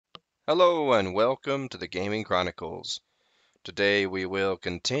Hello and welcome to the Gaming Chronicles. Today we will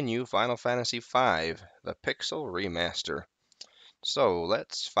continue Final Fantasy V, the Pixel Remaster. So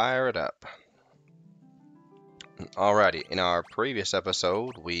let's fire it up. Alrighty, in our previous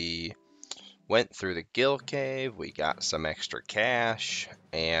episode we went through the Gill Cave, we got some extra cash,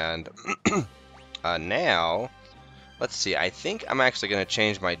 and now, let's see, I think I'm actually going to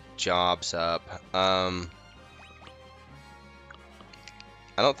change my jobs up.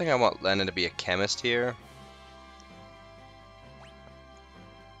 I don't think I want Lena to be a chemist here.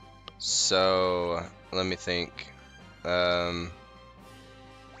 So, let me think. Can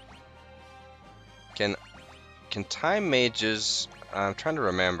time mages... I'm trying to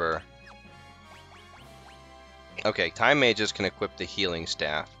remember. Okay, time mages can equip the healing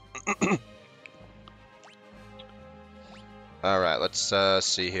staff. Alright, let's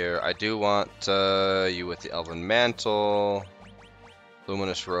see here. I do want you with the Elven Mantle.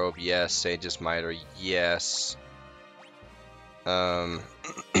 Luminous Robe, yes. Sage's Mitre, yes.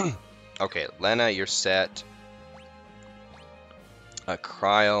 Okay, Lena, you're set.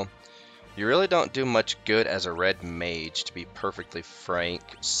 Kryl. You really don't do much good as a red mage, to be perfectly frank.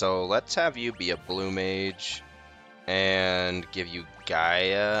 So let's have you be a blue mage and give you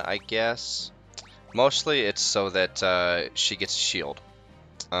Gaia, I guess. Mostly it's so that she gets a shield.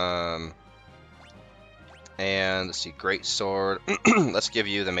 And let's see, Great Sword. Let's give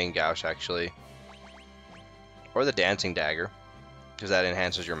you the main Gauche, actually. Or the Dancing Dagger, because that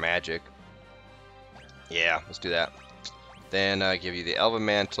enhances your magic. Yeah, let's do that. Then give you the Elven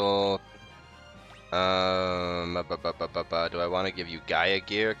Mantle. Do I want to give you Gaia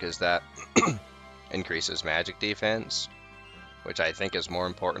Gear? Because that increases magic defense, which I think is more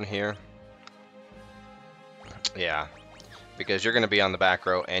important here. Yeah, because you're going to be on the back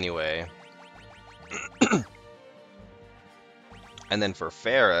row anyway. And then for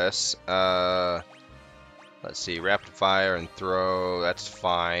Ferris, let's see, Rapid Fire and Throw, that's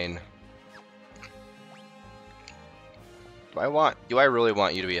fine. Do I really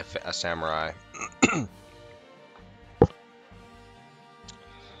want you to be a samurai?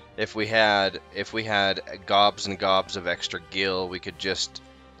 If we had gobs and gobs of extra gil, we could just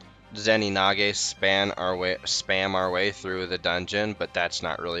Zeninage spam our way through the dungeon, but that's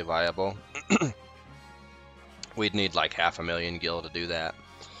not really viable. We'd need like 500,000 gil to do that.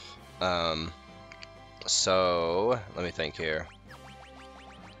 So let me think here.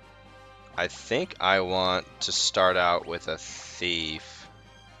 I think I want to start out with a thief.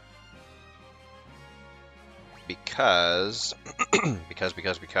 Because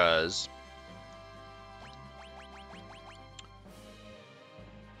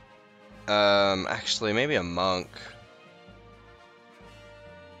actually maybe a monk.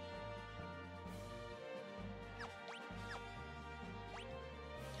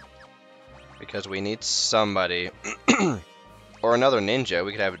 Because we need somebody or another ninja.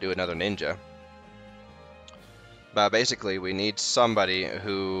 We could have it do another ninja. But basically, we need somebody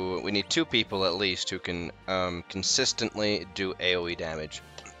we need two people at least who can consistently do AoE damage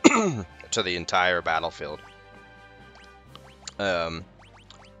to the entire battlefield.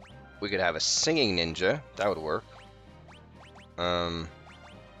 We could have a singing ninja, that would work. And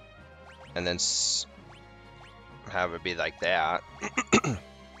then have it be like that.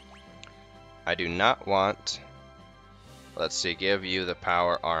 I do not want, let's see, give you the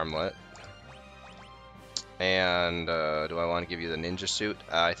power armlet. And do I want to give you the ninja suit?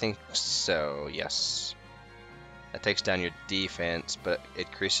 I think so, yes. That takes down your defense, but it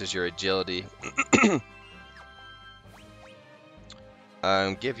increases your agility.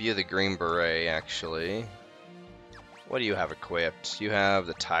 Give you the green beret, actually. What do you have equipped? You have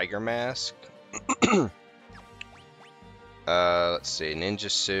the tiger mask. Let's see,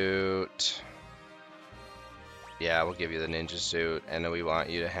 ninja suit. Yeah, we'll give you the ninja suit, and then we want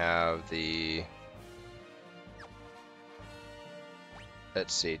you to have the...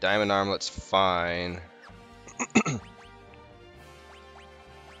 Let's see, diamond armlet's fine.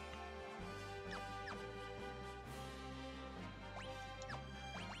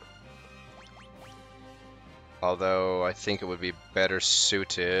 Although I think it would be better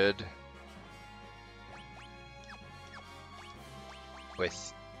suited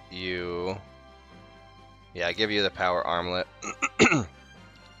with you. Yeah, I give you the power armlet.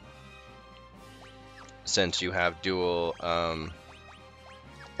 Since you have dual,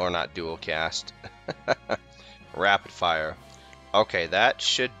 or not dual cast. Rapid fire. Okay, that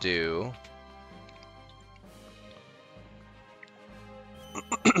should do.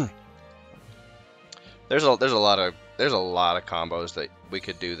 There's a lot of combos that we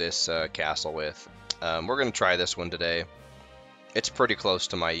could do this castle with. We're gonna try this one today. It's pretty close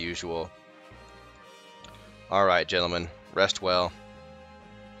to my usual. Alright, gentlemen. Rest well.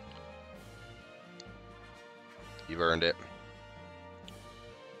 You've earned it.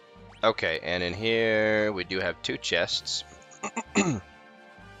 Okay, and in here we do have 2 chests,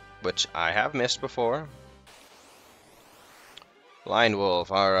 which I have missed before. Blind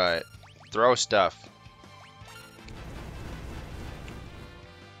Wolf, alright. Throw stuff.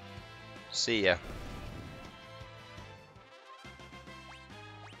 See ya.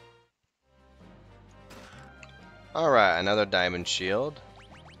 Alright, another diamond shield.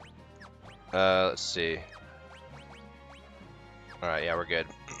 Let's see. Alright, yeah, we're good.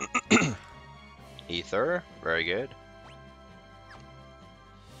 Ether, very good.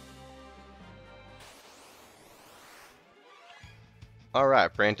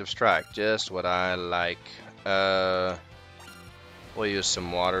 Alright, preemptive strike, just what I like. We'll use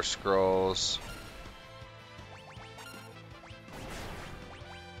some water scrolls.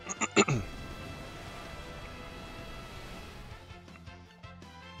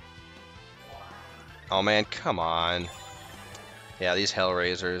 Oh man, come on. Yeah, these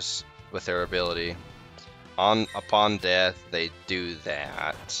Hellraisers with their ability. Upon death, they do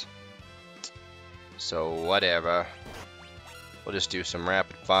that. So whatever. We'll just do some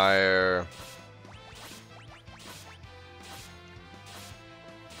rapid fire.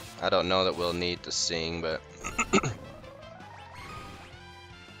 I don't know that we'll need to sing, but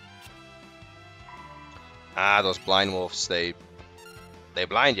those blind wolves, they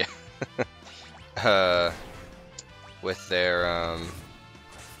blind you. With their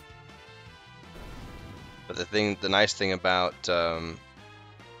but the nice thing about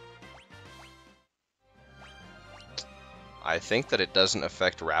I think that it doesn't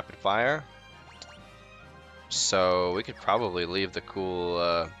affect rapid fire, so we could probably leave the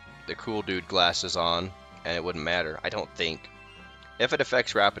cool dude glasses on, and it wouldn't matter. I don't think. If it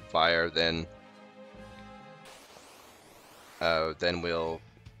affects rapid fire, then we'll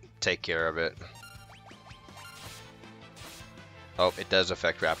take care of it. Oh, it does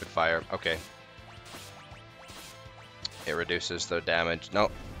affect rapid fire. Okay. It reduces the damage. No,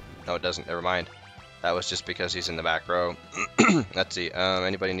 it doesn't. Never mind. That was just because he's in the back row. Let's see.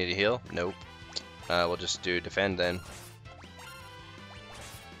 Anybody need a heal? Nope. We'll just do defend then.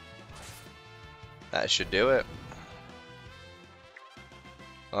 That should do it.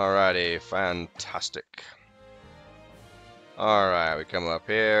 Alrighty, fantastic. Alright, we come up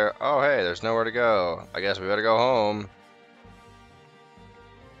here. Oh, hey, there's nowhere to go. I guess we better go home.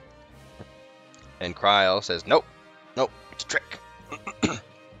 And Kryl says, nope, it's a trick.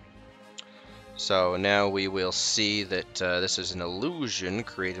 So now we will see that this is an illusion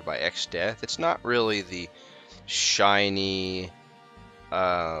created by Exdeath. It's not really the shiny,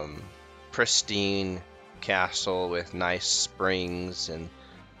 pristine castle with nice springs and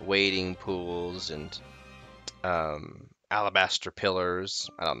wading pools and alabaster pillars.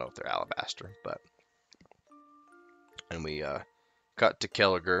 I don't know if they're alabaster, but... And we cut to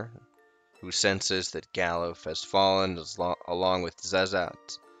Kelliger, who senses that Galuf has fallen along with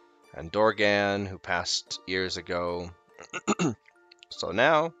Zezat and Dorgan, who passed years ago. So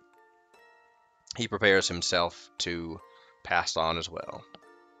now he prepares himself to pass on as well.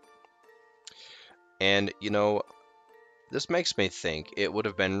 And, you know, this makes me think it would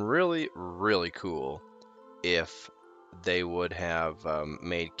have been really, really cool if they would have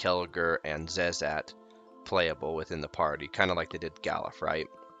made Kelliger and Zezat playable within the party, kind of like they did Galuf, right?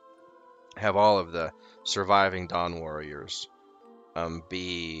 Have all of the surviving Dawn Warriors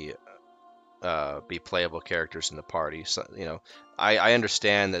be playable characters in the party. So, you know, I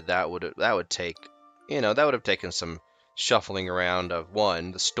understand that would take, you know, that would have taken some shuffling around of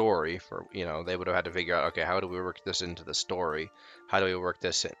the story. For, you know, they would have had to figure out, okay, how do we work this into the story? How do we work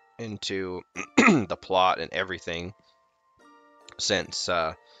this into the plot and everything? Since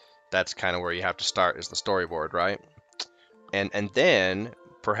that's kind of where you have to start, is the storyboard, right? And then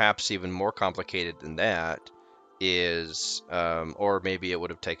perhaps even more complicated than that is, or maybe it would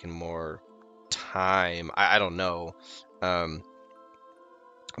have taken more time. I don't know.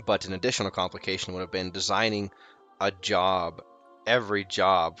 But an additional complication would have been designing every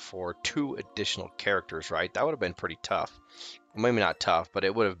job for 2 additional characters, right? That would have been pretty tough. Maybe not tough, but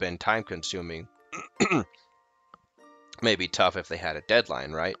it would have been time consuming. Maybe tough if they had a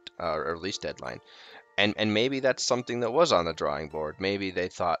deadline, right? Or release deadline. And maybe that's something that was on the drawing board. Maybe they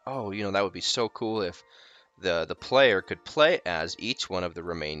thought, oh, you know, that would be so cool if the player could play as each one of the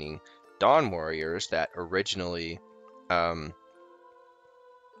remaining Dawn Warriors that originally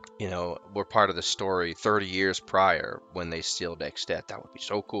you know, were part of the story 30 years prior when they sealed Exdeath. That would be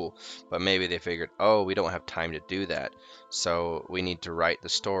so cool. But maybe they figured, oh, we don't have time to do that, so we need to write the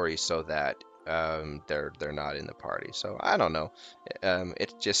story so that they're not in the party. So I don't know.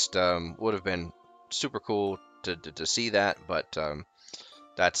 It just would have been super cool to see that, but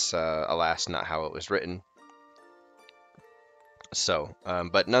that's alas not how it was written. So,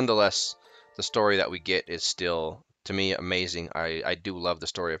 but nonetheless, the story that we get is still, to me, amazing. I do love the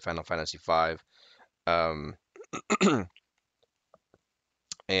story of Final Fantasy V. Um,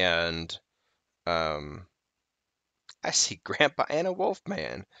 and I see Grandpa and a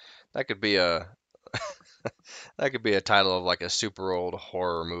Wolfman. That could be a that could be a title of like a super old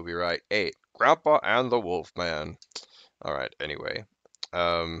horror movie, right? Hey, Grandpa and the Wolfman. All right. Anyway,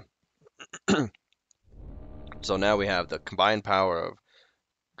 um, so now we have the combined power of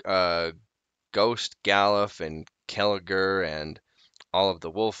uh, Ghost, Galuf, and Kelliger, and all of the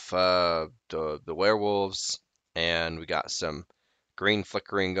the werewolves, and we got some green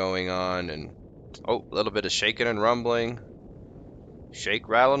flickering going on, and oh, a little bit of shaking and rumbling. Shake,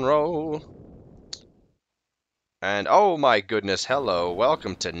 rattle, and roll. And oh my goodness, hello,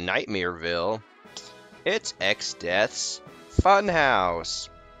 welcome to Nightmareville. It's Exdeath's Funhouse.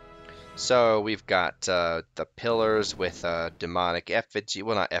 So we've got the pillars with demonic effigy,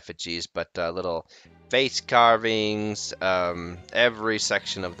 well not effigies, but little face carvings. Every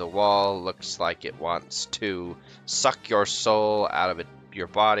section of the wall looks like it wants to suck your soul out of your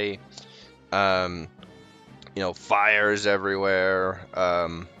body. You know, fires everywhere.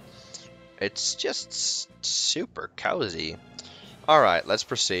 It's just super cozy. All right, let's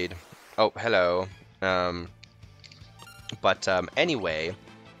proceed. Oh, hello. Anyway,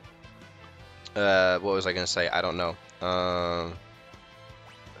 what was I gonna say? I don't know.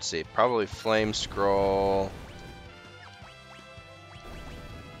 Let's see. Probably flame scroll.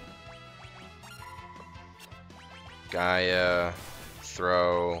 Gaia,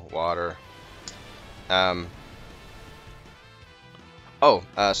 throw, water.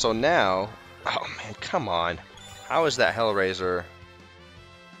 So now, oh man, come on. How is that Hellraiser?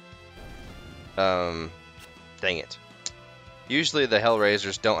 Dang it. Usually the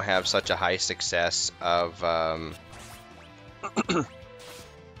Hellraisers don't have such a high success of, what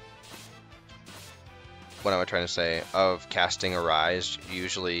am I trying to say? Of casting a rise.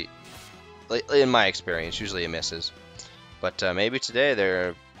 Usually, in my experience, usually it misses. But maybe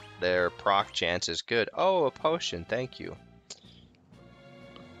today their proc chance is good. Oh, a potion, thank you.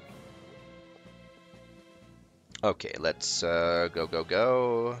 Okay, let's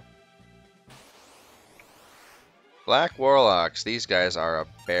go. Black Warlocks, these guys are a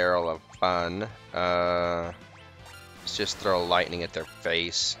barrel of fun. Let's just throw lightning at their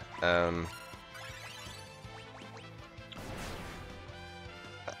face.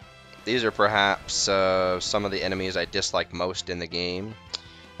 These are perhaps some of the enemies I dislike most in the game,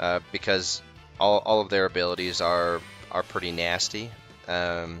 because all of their abilities are pretty nasty.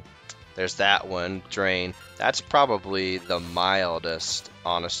 There's that one, Drain. That's probably the mildest,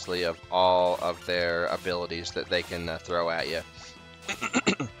 honestly, of all of their abilities that they can throw at you.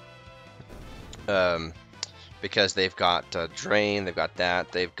 Because they've got Drain, they've got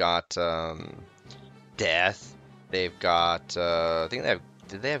that, they've got Death, they've got, I think they have,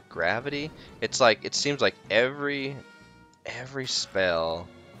 did they have Gravity? It's like, it seems like every spell,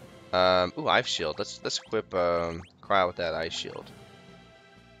 ooh, Ice Shield, let's equip Cryo with that Ice Shield,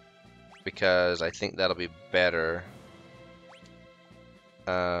 because I think that'll be better.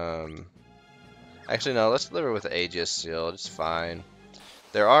 Actually, no, let's deliver with the Aegis Shield. It's fine.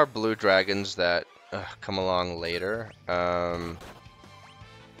 There are blue dragons that come along later.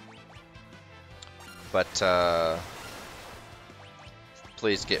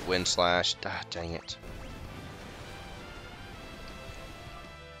 Please get Wind Slash. Ah, dang it.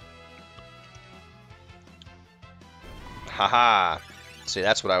 Haha! See,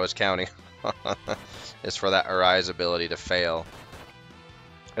 that's what I was counting. Is for that Arise ability to fail.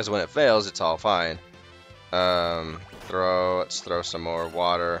 Because when it fails, it's all fine. Let's throw some more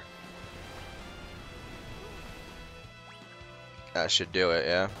water. That should do it,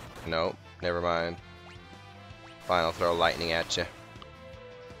 yeah? Nope, never mind. Fine, I'll throw lightning at you.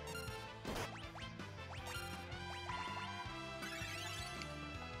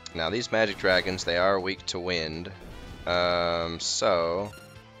 Now, these magic dragons, they are weak to wind.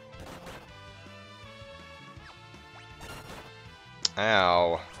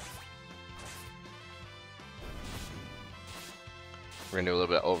 Ow. We're gonna do a little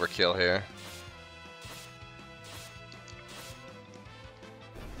bit of overkill here.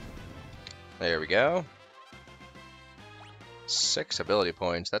 There we go. 6 ability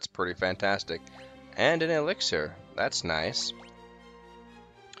points. That's pretty fantastic. And an elixir. That's nice.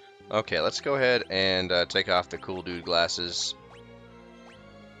 Okay, let's go ahead and take off the cool dude glasses.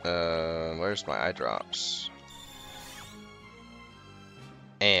 Where's my eye drops?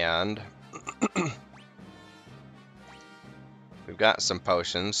 And we've got some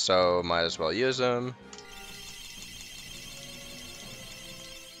potions, so might as well use them.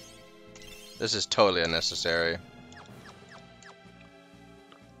 This is totally unnecessary.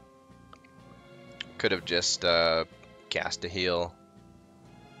 Could have just cast a heal.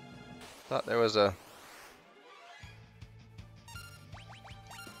 Thought there was a...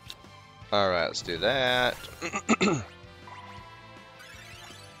 Alright, let's do that.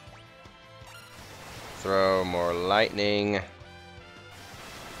 Throw more lightning.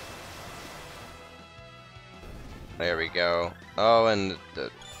 There we go. Oh, and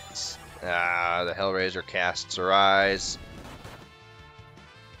the Hellraiser casts Arise.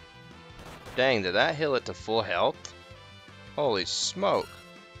 Dang, did that heal it to full health? Holy smoke.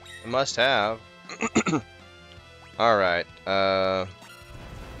 It must have. Alright, oh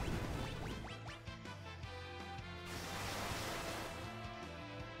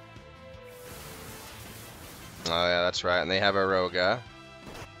yeah, that's right, and they have a Roga.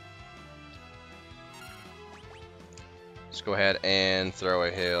 Let's go ahead and throw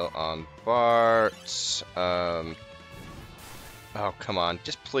a heal on Bart. Oh, come on,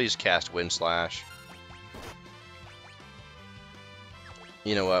 just please cast Wind Slash.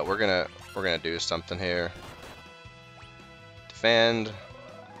 You know what, we're gonna do something here. Defend.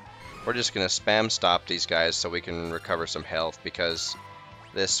 We're just gonna spam stop these guys so we can recover some health, because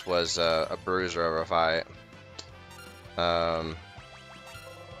this was a bruiser of a fight.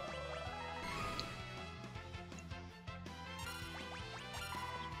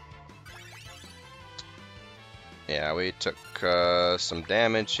 Yeah, we took some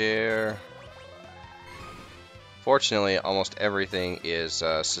damage here. Fortunately, almost everything is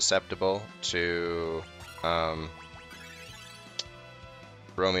susceptible to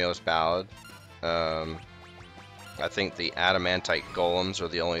Romeo's Ballad. I think the adamantite golems are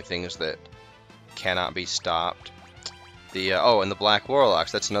the only things that cannot be stopped. The oh, and the black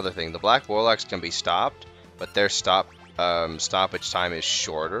warlocks. That's another thing. The black warlocks can be stopped, but their stoppage time is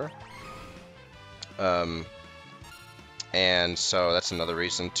shorter. And so that's another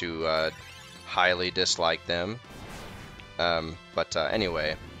reason to highly dislike them.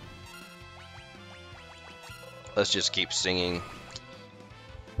 Anyway, let's just keep singing.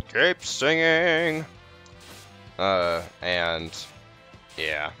 Keep singing. And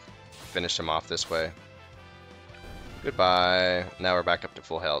yeah, finish him off this way. Goodbye. Now we're back up to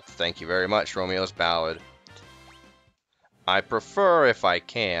full health. Thank you very much, Romeo's Ballad. I prefer, if I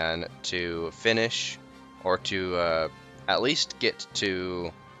can, to finish or to at least get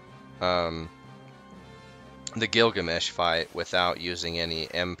to the Gilgamesh fight without using any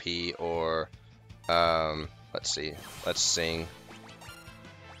MP or let's see. Let's sing.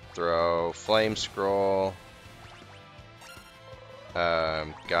 Throw Flame Scroll.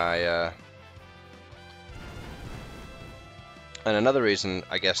 Gaia. And another reason,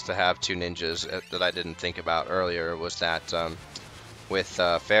 I guess, to have two ninjas that I didn't think about earlier was that with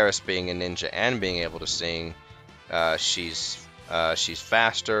Ferris being a ninja and being able to sing, she's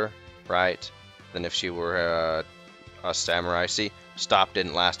faster, right, than if she were a samurai. See, stop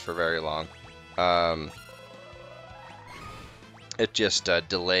didn't last for very long. It just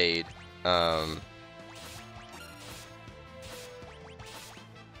delayed.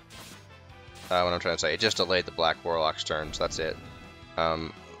 What I'm trying to say, it just delayed the Black Warlock's turns. That's it.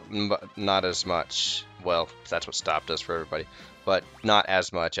 Not as much. Well, that's what stop does for everybody, but not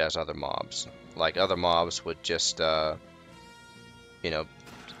as much as other mobs. Like other mobs would just, you know,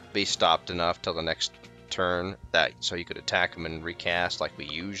 be stopped enough till the next turn that so you could attack them and recast like we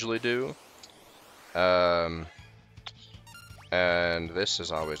usually do. And this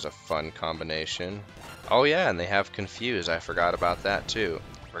is always a fun combination. Oh yeah, and they have Confuse. I forgot about that too.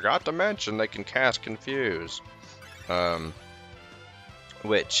 Forgot to mention they can cast Confuse,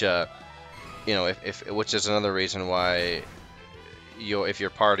 which you know, which is another reason why if your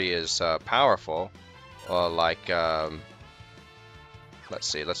party is powerful, like let's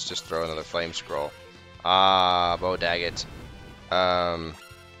see, let's just throw another Flame Scroll. Ah, Bow Daggett.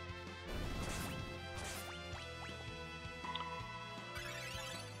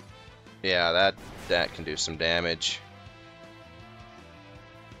 Yeah, that can do some damage.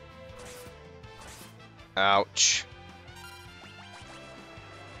 Ouch.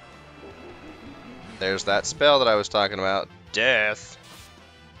 There's that spell that I was talking about. Death.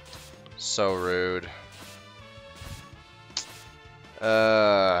 So rude.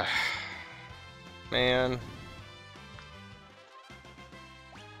 Man.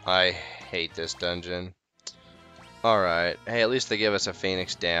 I hate this dungeon. Alright. Hey, at least they give us a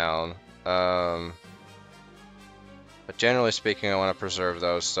Phoenix down. But generally speaking, I want to preserve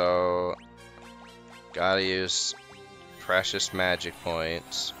those, so gotta use precious magic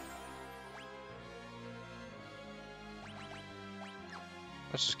points.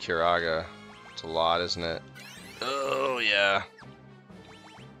 That's just Kiraga. It's a lot, isn't it? Oh, yeah.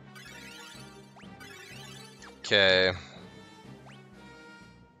 Okay.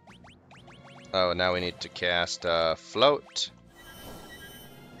 Oh, now we need to cast Float.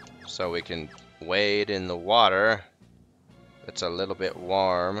 So we can wade in the water. It's a little bit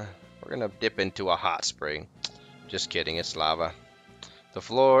warm. We're gonna dip into a hot spring. Just kidding, it's lava. The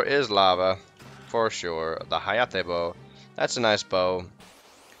floor is lava, for sure. The Hayate bow. That's a nice bow.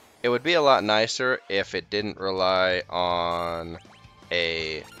 It would be a lot nicer if it didn't rely on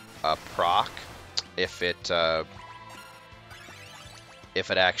a proc. If it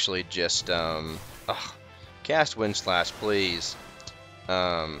actually just cast Wind Slash, please.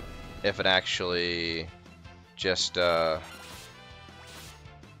 If it actually just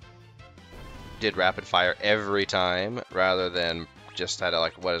did rapid fire every time rather than just had a,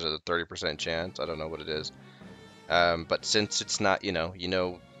 like, what is it, a 30% chance? I don't know what it is. But since it's not, you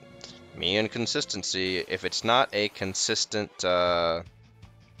know me and consistency, if it's not a consistent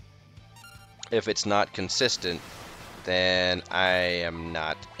then I am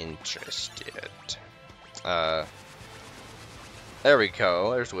not interested. There we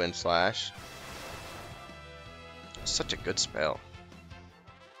go. There's Wind Slash. Such a good spell.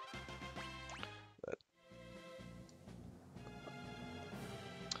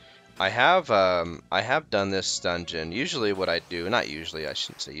 I have done this dungeon. Usually, what I do, not usually, I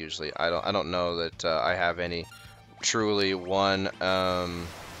shouldn't say usually. I don't know that I have any truly one.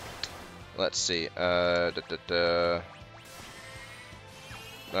 Let's see. Oh,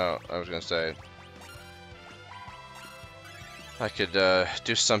 I was gonna say I could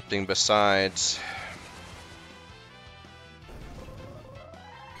do something besides.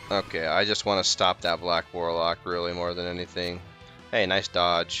 Okay, I just want to stop that Black Warlock really more than anything. Hey, nice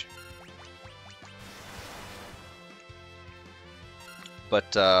dodge.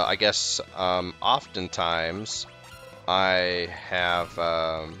 But I guess oftentimes I have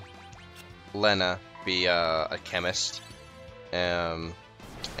Lena be a chemist and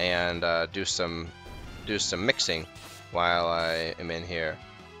do some mixing while I am in here.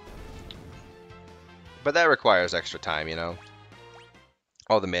 But that requires extra time, you know.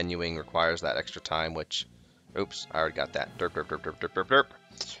 All the menuing requires that extra time, which, oops, I already got that. Derp, derp, derp, derp, derp, derp, derp.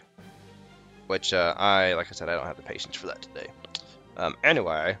 Which like I said, I don't have the patience for that today.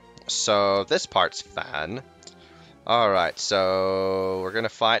 Anyway, so this part's fun. Alright, so we're gonna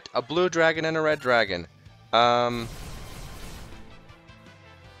fight a blue dragon and a red dragon. We're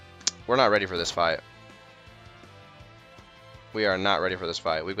not ready for this fight. We are not ready for this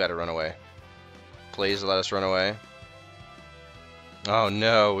fight. We've got to run away. Please let us run away. Oh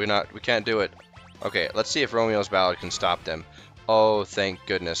no, we can't do it. Okay, let's see if Romeo's Ballad can stop them. Oh, thank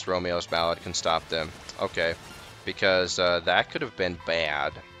goodness Romeo's Ballad can stop them. Okay, because that could have been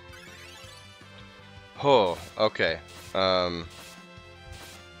bad. Oh, okay. Yeah,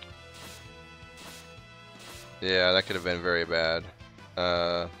 that could have been very bad.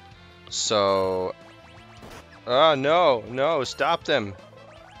 So... Oh, no, no, stop them.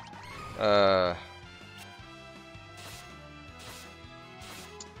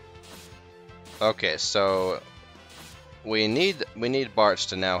 Okay, so we need Bartz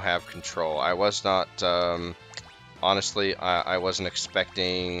to now have control. I was not honestly, I wasn't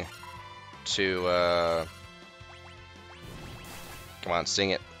expecting to come on,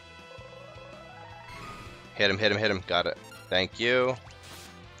 sing it. Hit him, hit him, hit him. Got it. Thank you.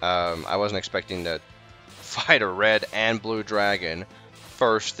 I wasn't expecting to fight a red and blue dragon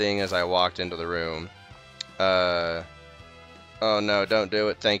first thing as I walked into the room. Oh no, don't do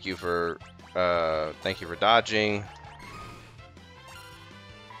it. Thank you for dodging.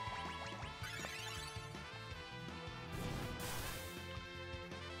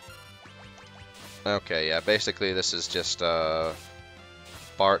 Okay, yeah, basically this is just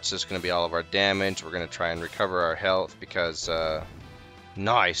Bart's is going to be all of our damage. We're going to try and recover our health because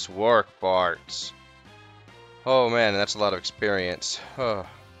nice work, Bart's. Oh man, that's a lot of experience. Oh.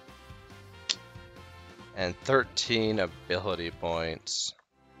 And 13 ability points.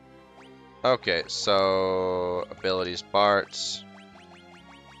 Okay, so abilities Bart's.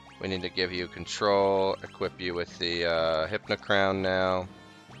 We need to give you control, equip you with the Hypno Crown now.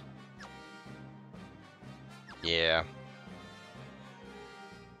 Yeah.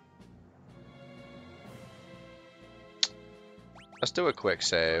 Let's do a quick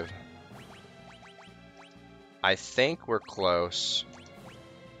save. I think we're close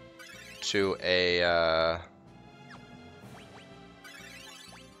to a,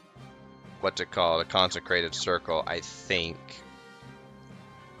 what's it called? A consecrated circle, I think.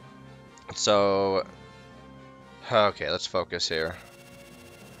 So, okay, let's focus here.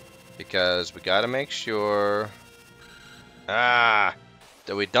 Because we gotta make sure... that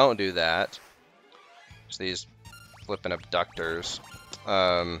we don't do that. It's these flipping abductors.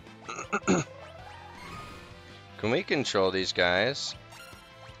 Can we control these guys?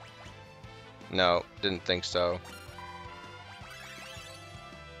 No, didn't think so.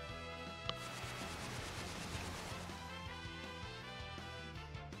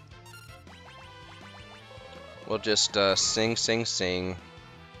 We'll just sing, sing, sing.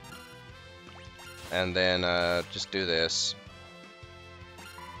 And then just do this.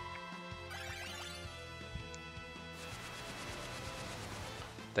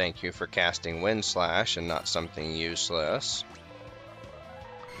 Thank you for casting Wind Slash and not something useless.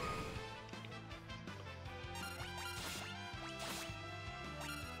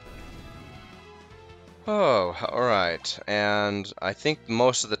 Oh, alright. And I think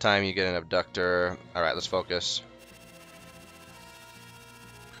most of the time you get an abductor. Alright, let's focus.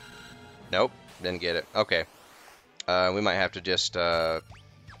 Nope, didn't get it. Okay. We might have to just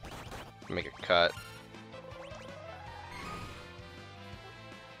make a cut.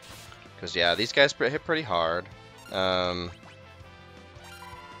 Because, yeah, these guys hit pretty hard.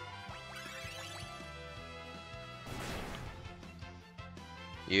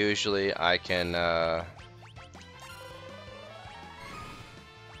 Usually I can, yeah,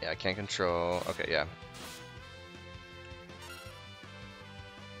 I can't control. Okay, yeah.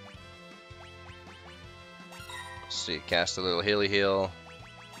 Let's see, cast a little healy heal.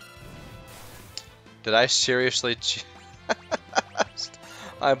 Did I seriously?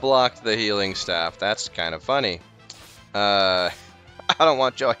 I blocked the healing staff. That's kind of funny. I don't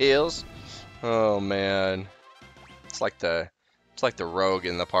want your heals. Oh man, it's like the rogue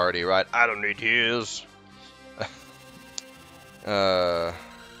in the party, right? I don't need heals. Too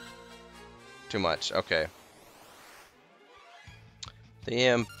much. Okay. The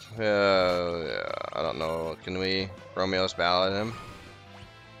imp. I don't know. Can we Romeo's Ballad him?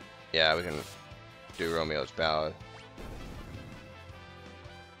 Yeah, we can do Romeo's Ballad.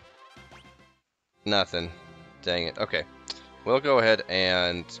 Nothing. Dang it. Okay. We'll go ahead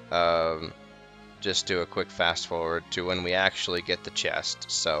and just do a quick fast forward to when we actually get the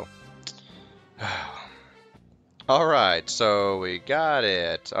chest. So. Alright, so we got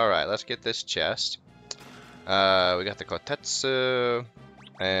it. Alright, let's get this chest. We got the Kotetsu.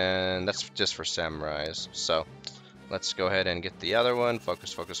 And that's just for samurais. So, let's go ahead and get the other one.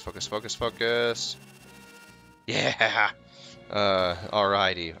 Focus, focus, focus, focus, focus. Yeah!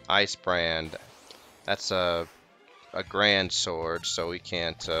 Alrighty. Ice Brand. That's a grand sword, so we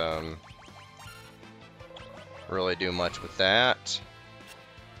can't really do much with that.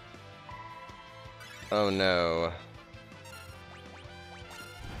 Oh no.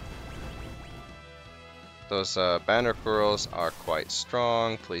 Those banner girls are quite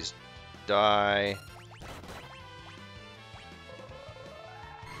strong. Please die.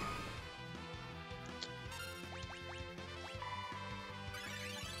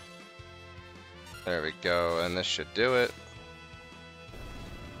 There we go, and this should do it.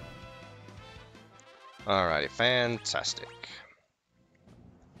 Alrighty, fantastic.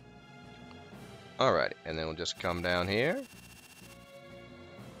 Alrighty, and then we'll just come down here.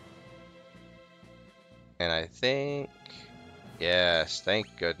 And I think... Yes,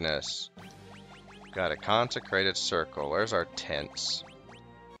 thank goodness. Got a consecrated circle. Where's our tents?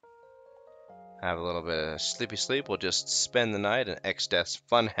 Have a little bit of sleepy sleep. We'll just spend the night in Exdeath's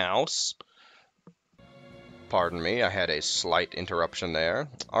fun house. Pardon me, I had a slight interruption there.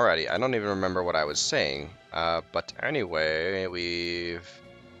 Alrighty, I don't even remember what I was saying. But anyway, we've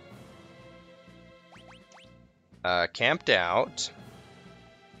camped out.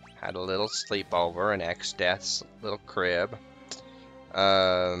 Had a little sleepover in Exdeath's little crib.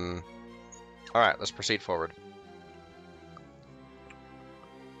 Alright, let's proceed forward.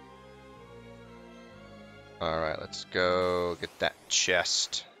 Alright, let's go get that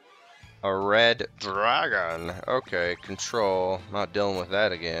chest. A red dragon. Okay, control. Not dealing with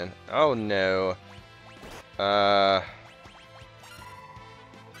that again. Oh no.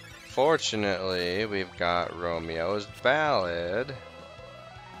 Fortunately, we've got Romeo's Ballad.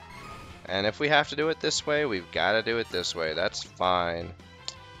 And if we have to do it this way, we've got to do it this way. That's fine.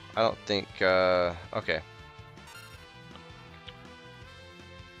 I don't think, okay.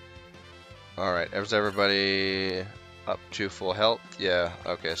 Alright, is everybody Up to full health. Yeah,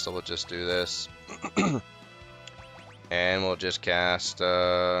 okay, so we'll just do this. And we'll just cast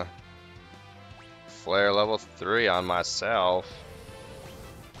Flare level 3 on myself.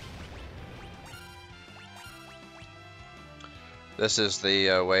 This is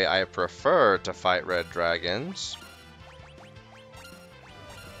the way I prefer to fight red dragons.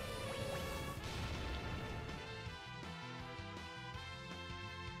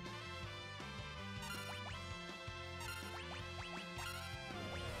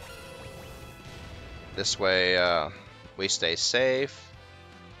 This way we stay safe.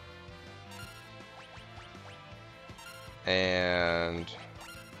 And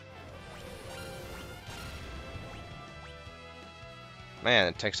man,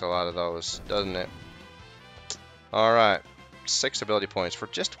 it takes a lot of those, doesn't it? Alright, 6 ability points for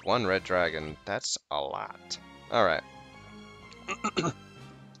just one red dragon. That's a lot. Alright.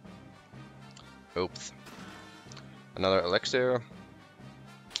 Oops. Another elixir.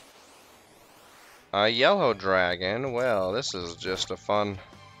 A yellow dragon. Well, this is just a fun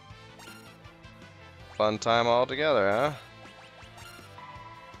time altogether, huh?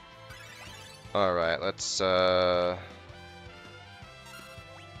 Alright, let's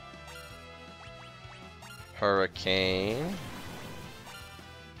Hurricane.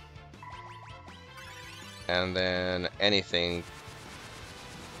 And then anything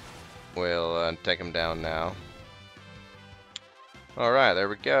will take him down now. Alright, there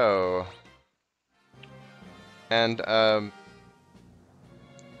we go. And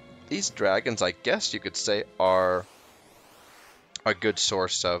these dragons, I guess you could say, are a good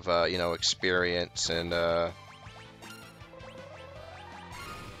source of, you know, experience and, what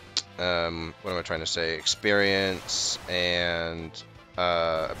am I trying to say? Experience and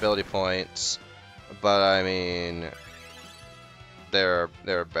ability points. But I mean, there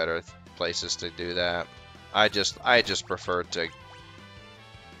are better places to do that. I just prefer to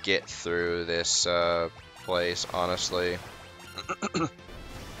get through this place, honestly.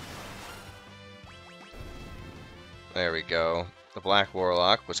 There we go. The Black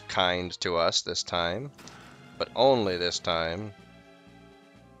Warlock was kind to us this time, but only this time.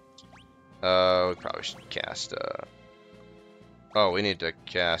 We probably should cast oh, we need to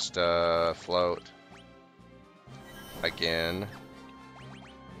cast Float again.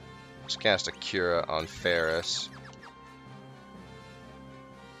 Let's cast a Cura on Ferris.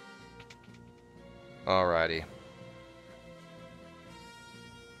 Alrighty.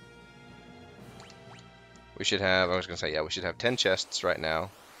 We should have, I was gonna say, yeah, we should have 10 chests right now.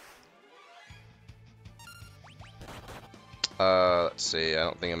 Let's see, I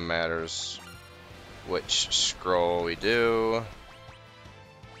don't think it matters which scroll we do.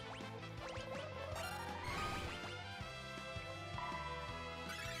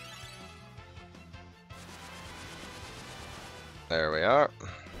 There we are.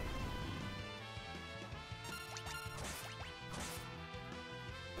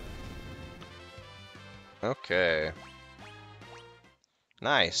 Okay.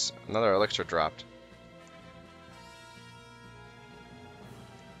 Nice. Another elixir dropped.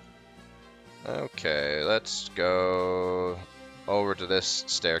 Okay, let's go over to this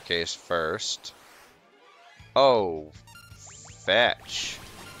staircase first. Oh, fetch.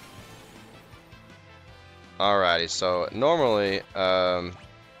 Alrighty, so normally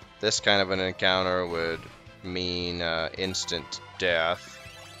this kind of an encounter would mean instant death.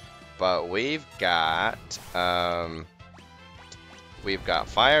 But we've got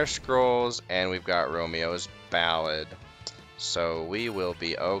Fire Scrolls and we've got Romeo's Ballad, so we will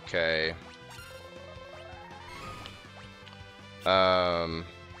be okay.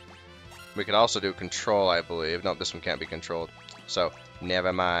 We could also do Control, I believe. No, this one can't be controlled, so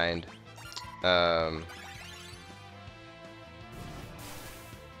never mind. Whoa,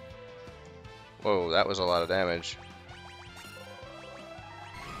 that was a lot of damage.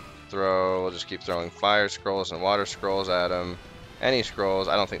 We'll just keep throwing Fire Scrolls and Water Scrolls at them. Any scrolls,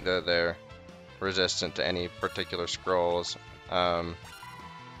 I don't think they're resistant to any particular scrolls.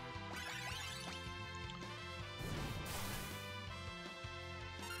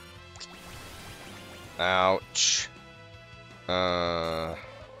 Ouch. Come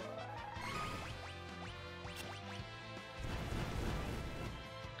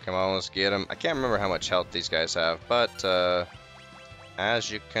on, let's get them. I can't remember how much health these guys have, but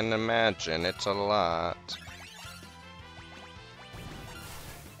as you can imagine, it's a lot.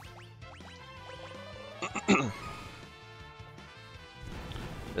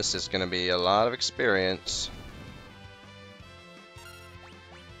 This is going to be a lot of experience.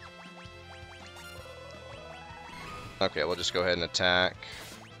 Okay, we'll just go ahead and attack.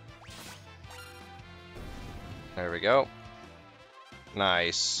 There we go.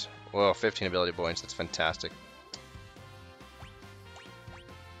 Nice. Whoa, 15 ability points. That's fantastic.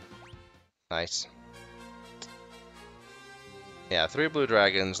 Nice. Yeah, 3 blue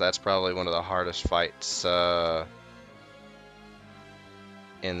dragons. That's probably one of the hardest fights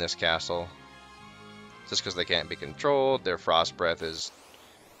in this castle. Just because they can't be controlled. Their frost breath is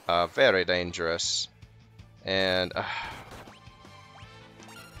very dangerous. And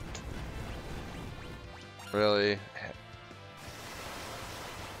really?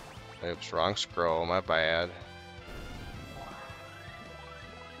 Oops, wrong scroll. My bad.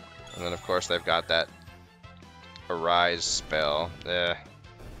 And then, of course, they've got that Arise spell.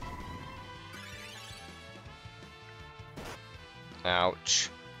 Ouch.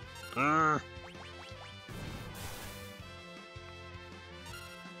 Oh,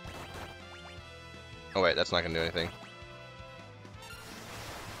 wait, that's not going to do anything.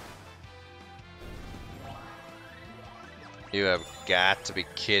 You have got to be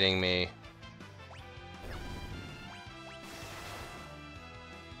kidding me.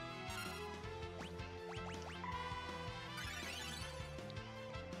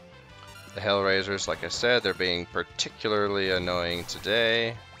 The Hellraisers, like I said, they're being particularly annoying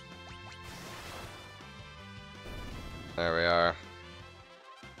today. There we are.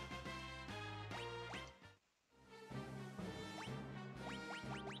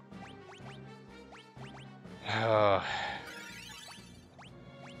 Oh.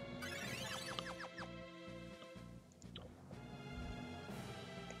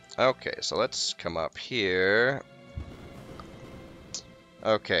 Okay, so let's come up here.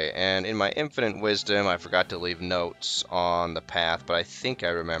 Okay, and in my infinite wisdom, I forgot to leave notes on the path, but I think I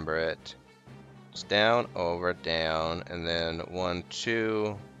remember it. It's down, over, down, and then 1,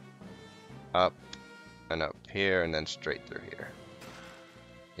 2, up, and up here, and then straight through here.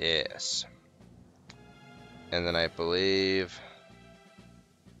 Yes. And then I believe...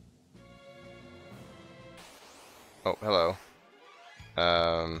 Oh, hello.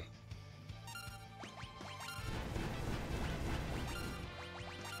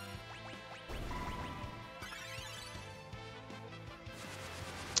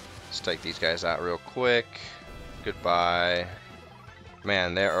 Let's take these guys out real quick. Goodbye.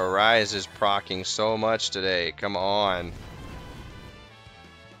 Man, their Arise is proccing so much today. Come on.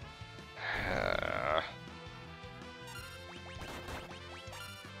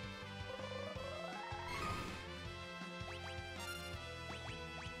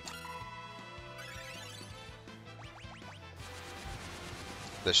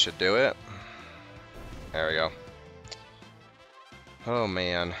 This should do it. There we go. Oh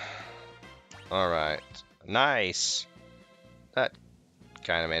man. Alright. Nice! That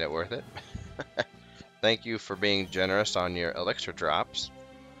kind of made it worth it. Thank you for being generous on your elixir drops.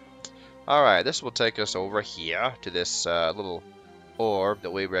 Alright, this will take us over here to this little orb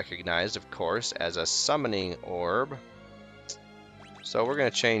that we recognize, of course, as a summoning orb. So we're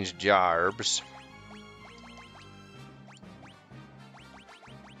going to change jarbs.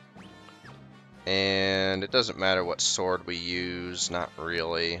 And it doesn't matter what sword we use, not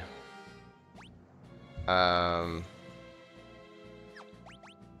really.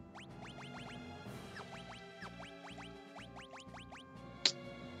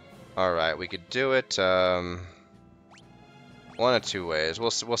 Alright, we could do it one of two ways.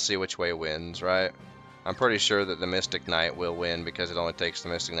 We'll see which way wins, right? I'm pretty sure that the Mystic Knight will win because it only takes the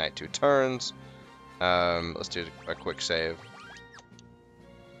Mystic Knight 2 turns. Let's do a quick save.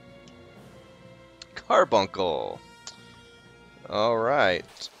 Carbuncle.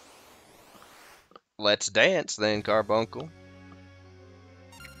 Alright. Let's dance then, Carbuncle.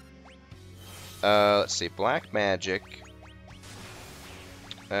 Let's see, black magic.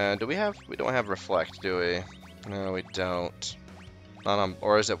 Do we have? We don't have reflect, do we? No, we don't. Not on,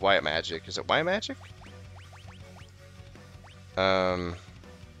 or is it white magic? Is it white magic? I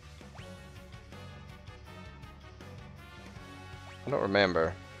don't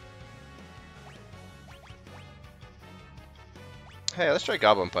remember. Hey, let's try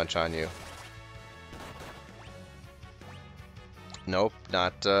Goblin Punch on you. Nope,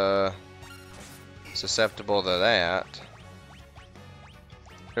 not susceptible to that.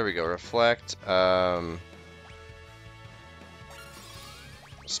 Here we go, reflect.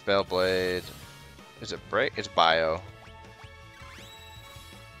 Spell Blade. Is it break? It's bio.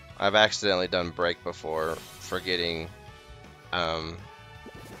 I've accidentally done break before, forgetting.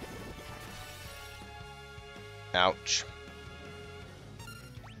 Ouch.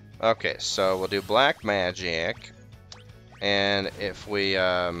 Okay, so we'll do black magic, and if we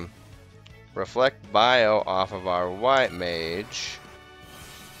reflect bio off of our white mage,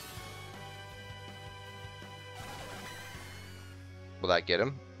 Will that get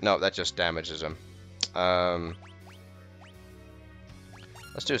him? No, that just damages him.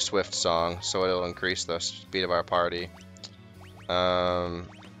 Let's do a Swift Song, so it'll increase the speed of our party.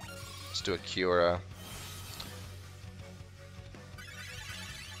 Let's do a Cura.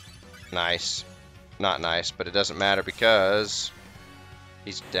 Nice. Not nice, but it doesn't matter because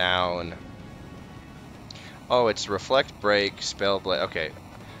he's down. Oh, it's Reflect Break, Spellblade. Okay,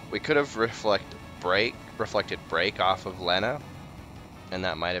 we could have reflected Break off of Lena, and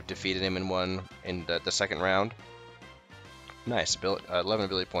that might have defeated him in the second round. Nice, 11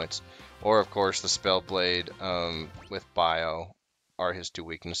 ability points. Or, of course, the Spellblade with Bio are his two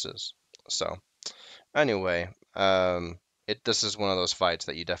weaknesses. So, anyway, this is one of those fights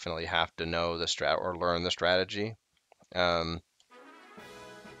that you definitely have to know the strat or learn the strategy.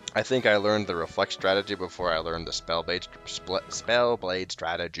 I think I learned the Reflect strategy before I learned the Spellblade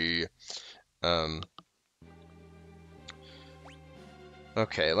strategy.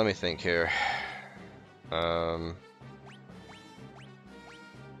 Okay, let me think here.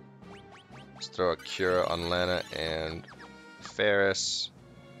 Let's throw a Cura on Lena and Ferris.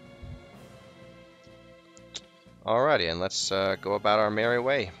 Alrighty, and let's go about our merry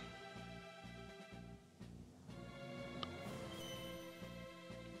way.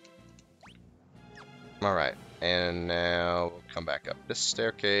 Alright, and now we'll come back up this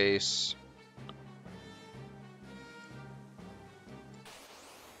staircase.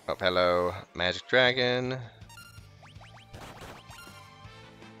 Oh, hello, Magic Dragon.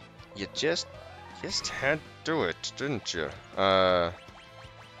 You just had to do it, didn't you? Oh,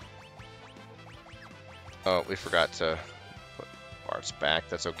 we forgot to put parts back.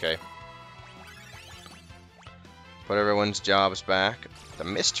 That's okay. Put everyone's jobs back. The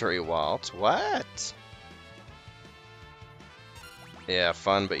mystery waltz. What? Yeah,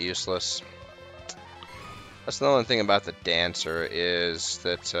 fun but useless. That's the only thing about the dancer is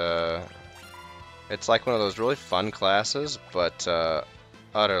that it's like one of those really fun classes, but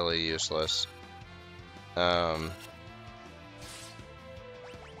utterly useless.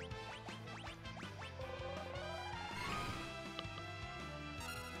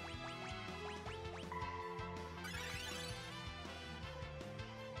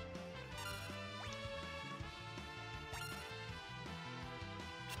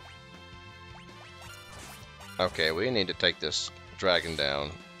 Okay, we need to take this dragon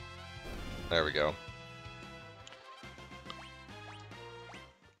down. There we go.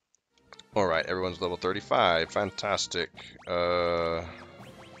 Alright, everyone's level 35. Fantastic.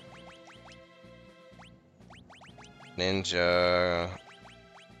 Ninja.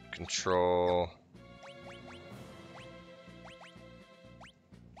 Control.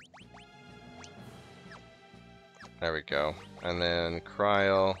 There we go. And then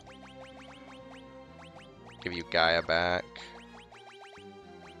Cryo. Give you Gaia back.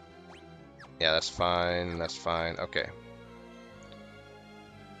 Yeah, that's fine. That's fine. Okay.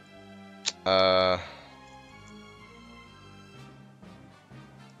 There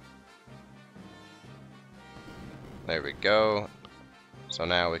we go. So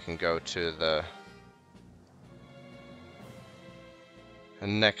now we can go to the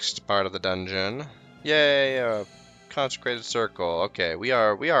next part of the dungeon. Yay! Consecrated circle. Okay, we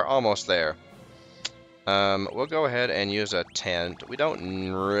are almost there. We'll go ahead and use a tent. We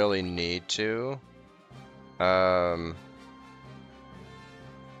don't really need to. Let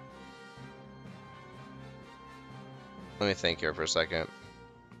me think here for a second.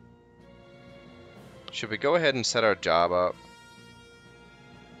 Should we go ahead and set our job up?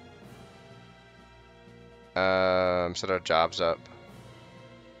 Set our jobs up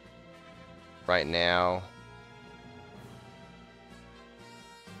right now.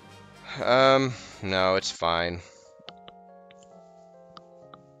 No, it's fine.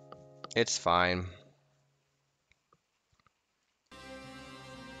 It's fine.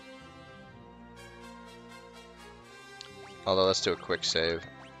 Although, let's do a quick save.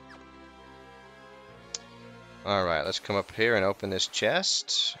 Alright, let's come up here and open this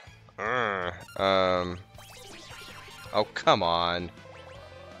chest. Oh, come on.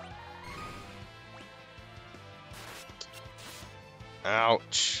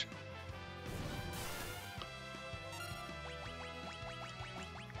 Ouch.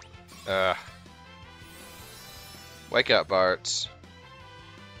 Wake up, Bartz.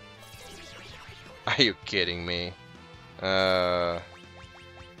 Are you kidding me?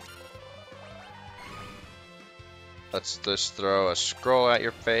 Let's just throw a scroll at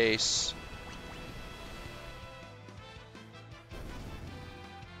your face.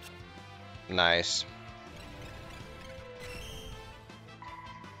 Nice.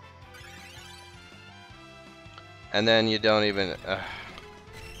 And then you don't even...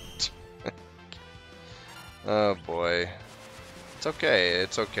 oh boy. It's okay,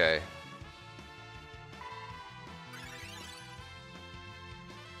 it's okay.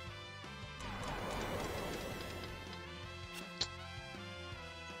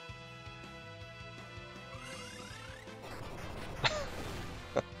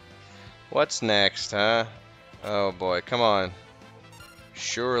 What's next, huh? Oh boy, come on.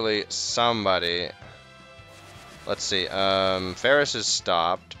 Surely somebody... Let's see, Ferris is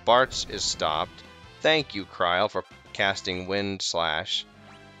stopped. Bart's is stopped. Thank you, Kryl, for casting Wind Slash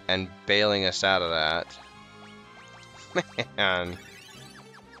and bailing us out of that. Man.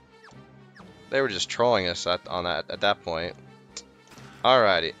 They were just trolling us at that point.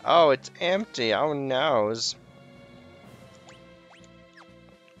 Alrighty. Oh, it's empty. Oh, noes.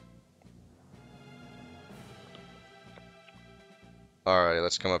 Alrighty,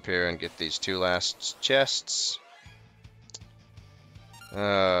 let's come up here and get these two last chests.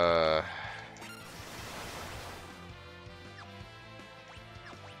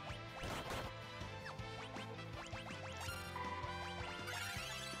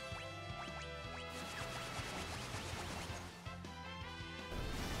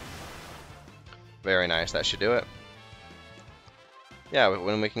 Very nice. That should do it. Yeah,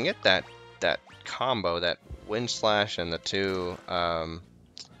 when we can get that combo, that Wind Slash and the two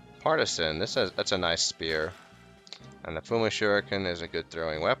Partisan, that's a nice spear. And the Fuma Shuriken is a good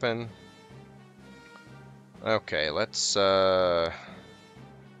throwing weapon. Okay, let's okay.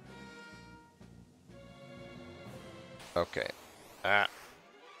 Ah.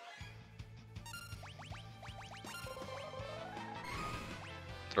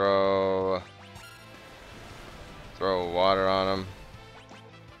 Throw water on him.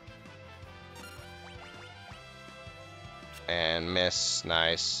 And miss.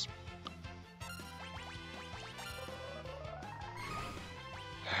 Nice.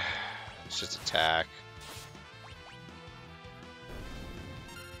 Let's just attack.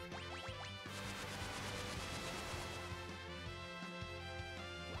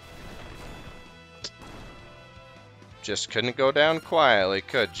 Just couldn't go down quietly,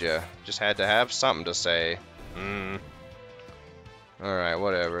 could ya? Just had to have something to say. Alright,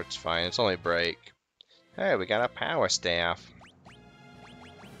 whatever, it's fine. It's only break. Hey, we got a power staff.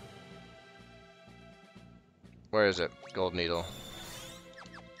 Where is it? Gold needle.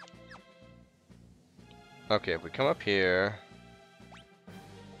 Okay, if we come up here...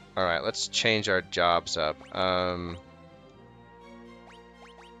 Alright, let's change our jobs up. Let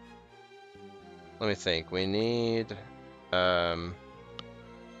me think. We need...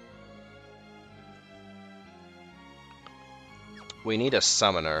 we need a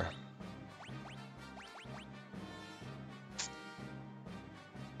summoner.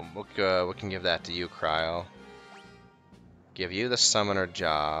 We can give that to you, Kryl. Give you the summoner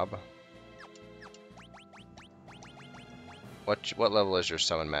job. What level is your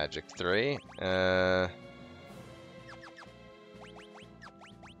summon magic? 3? Will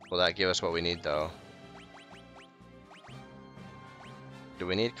that give us what we need, though? Do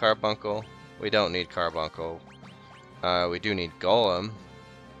we need Carbuncle? We don't need Carbuncle. We do need Golem,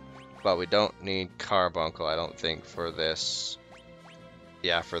 but we don't need Carbuncle, I don't think, for this.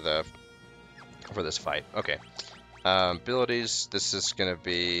 Yeah, for this fight. Okay. Abilities. This is gonna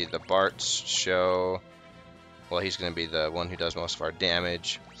be the Bart's show. Well, he's gonna be the one who does most of our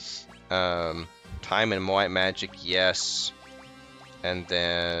damage. Time and white magic, yes. And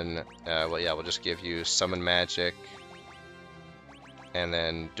then, well, yeah, we'll just give you summon magic. And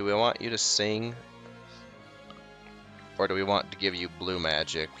then, do we want you to sing? Or do we want to give you blue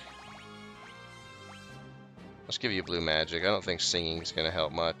magic? Let's give you blue magic. I don't think singing is going to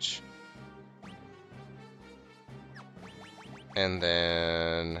help much. And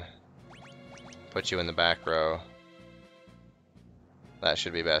then put you in the back row. That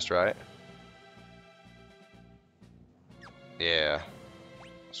should be best, right? Yeah.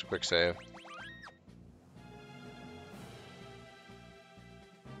 Just a quick save.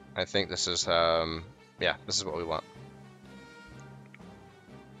 I think this is, yeah, this is what we want.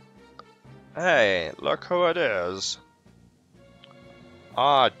 Hey, look who it is.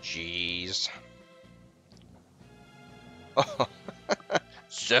 Aw, jeez. Oh,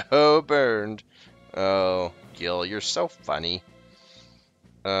 so burned. Oh, Gil, you're so funny.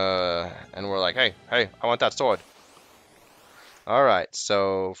 And we're like, hey, I want that sword. Alright,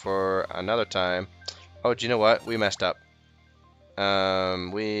 so for another time. Oh, do you know what? We messed up.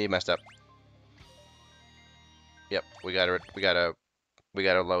 We messed up. Yep, we gotta load.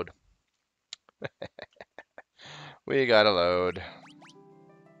 We gotta load.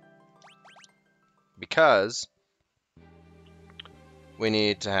 Because we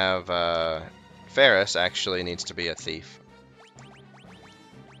need to have Ferris actually needs to be a thief.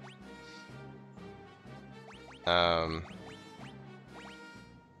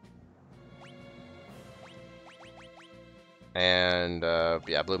 And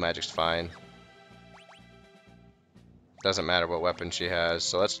yeah, blue magic's fine. Doesn't matter what weapon she has.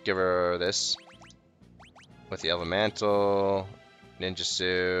 So let's give her this with the elemental, ninja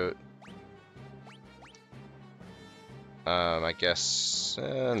suit. I guess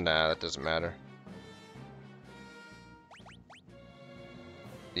nah, that doesn't matter.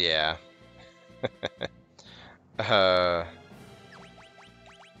 Yeah. Oh,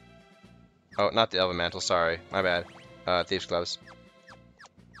 not the elemental. Sorry, my bad. Thieves' gloves.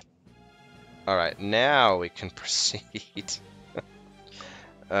 All right, now we can proceed.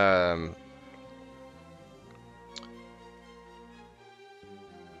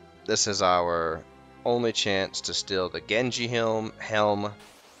 This is our only chance to steal the Genji helm.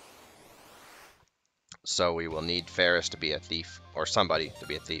 So we will need Ferris to be a thief, or somebody to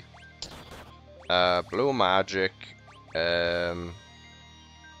be a thief. Blue magic. I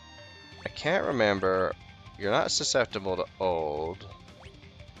can't remember. You're not susceptible to old.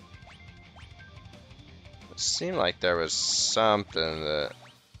 It seemed like there was something that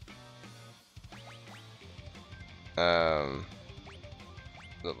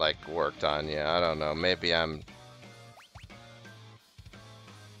that like worked on you. I don't know. Maybe I'm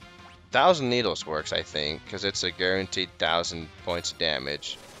 1,000 needles works, I think, because it's a guaranteed 1,000 points of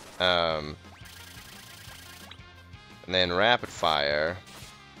damage. And then rapid fire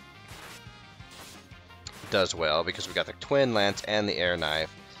does well because we got the twin lance and the air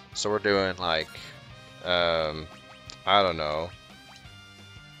knife. So we're doing like I don't know.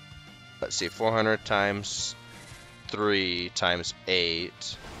 Let's see, 400 times 3 times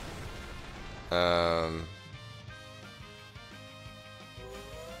 8. Oh,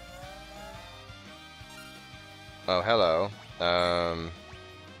 hello.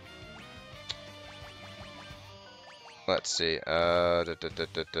 Let's see.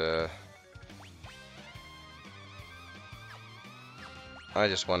 I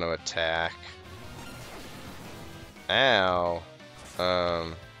just want to attack. Ow.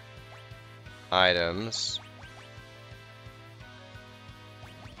 Items.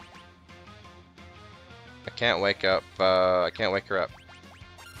 I can't wake up. I can't wake her up.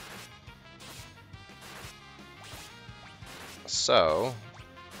 So,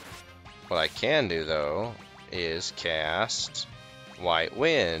 what I can do though is cast White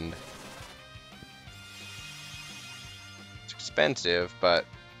Wind. It's expensive, but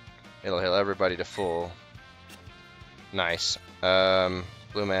it'll heal everybody to full. Nice.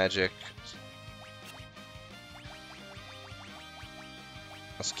 Blue magic.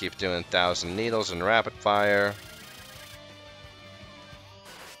 Let's keep doing 1,000 needles and rapid fire.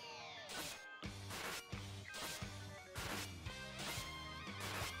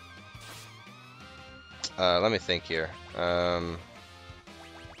 Let me think here. Yeah,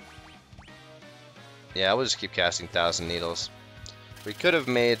 we'll just keep casting 1,000 needles. We could have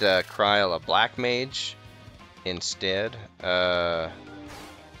made Kryl a black mage instead. Man,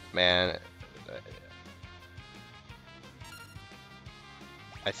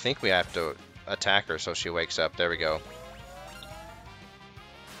 I think we have to attack her so she wakes up. There we go.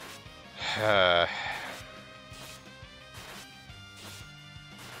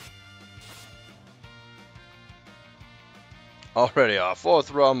 Already our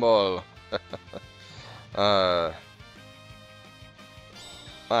 4th rumble.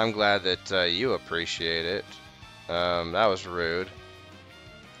 I'm glad that you appreciate it. That was rude.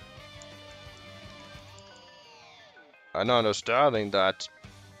 And understanding that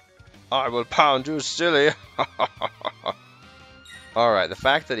I will pound you silly. Alright, the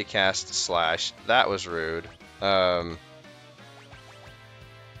fact that he cast slash, that was rude. I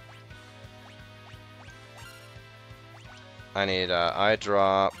need eye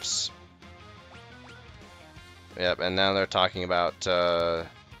drops. Yep, and now they're talking about the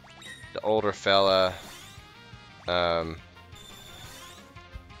older fella who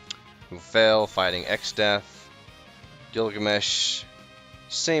fell fighting Exdeath. Gilgamesh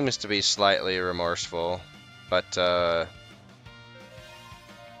seems to be slightly remorseful, but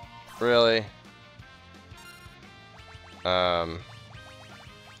really, I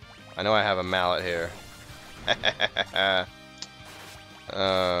know I have a mallet here.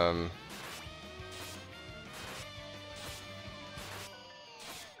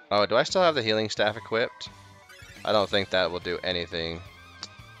 Oh, do I still have the healing staff equipped? I don't think that will do anything.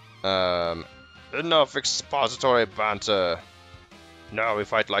 Enough expository banter. Now we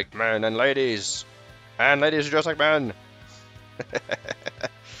fight like men and ladies. And ladies are just like men.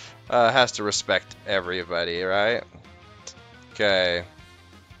 Has to respect everybody, right? Okay.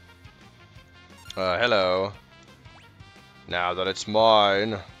 Hello. Now that it's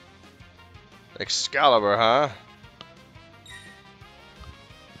mine. Excalibur, huh?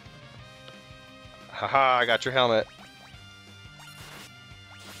 Haha, I got your helmet.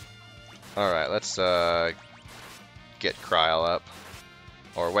 Alright, let's get Kryl up.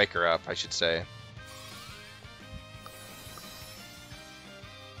 Or wake her up, I should say.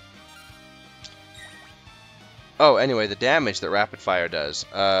 Oh, anyway, the damage that rapid fire does.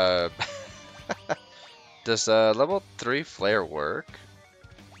 Does level 3 flare work?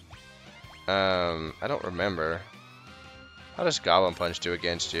 I don't remember. How does Goblin Punch do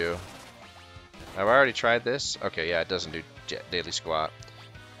against you? Have I already tried this? Okay, yeah, it doesn't do daily squat.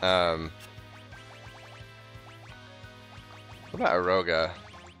 What about Aroga?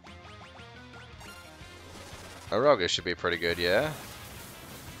 Aroga should be pretty good, yeah?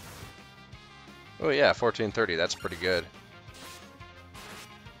 Oh yeah, 1430, that's pretty good.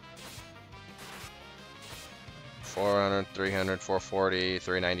 400, 300, 440,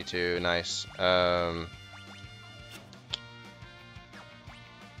 392, nice.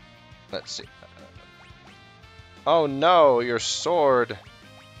 Let's see. Oh no, your sword!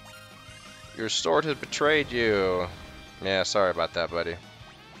 Your sword has betrayed you! Yeah, sorry about that, buddy.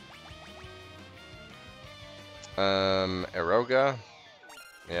 Aroga?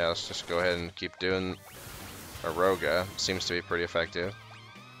 Yeah, let's just go ahead and keep doing Aroga. Seems to be pretty effective.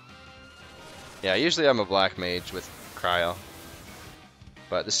 Yeah, usually I'm a black mage with Kryl,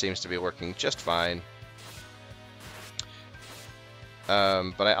 but this seems to be working just fine.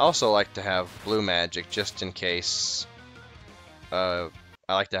 But I also like to have blue magic just in case. I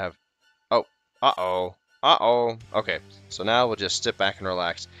like to have. Oh, uh-oh. Okay, so now we'll just sit back and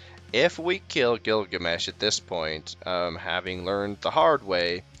relax. If we kill Gilgamesh at this point, having learned the hard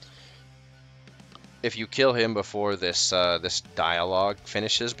way, if you kill him before this this dialogue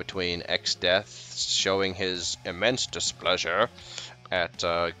finishes between Exdeath showing his immense displeasure at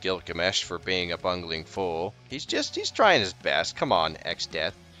Gilgamesh for being a bungling fool, he's trying his best. Come on,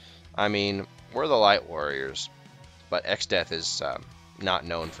 Exdeath. I mean, we're the Light Warriors, but Exdeath is not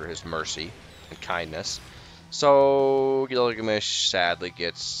known for his mercy and kindness. So Gilgamesh sadly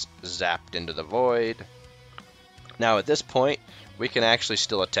gets zapped into the void. Now at this point, we can actually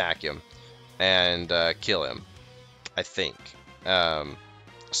still attack him and kill him, I think.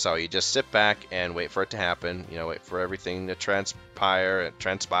 So you just sit back and wait for it to happen. You know, wait for everything to transpire,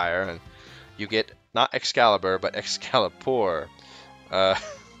 and you get not Excalibur, but Excalibur.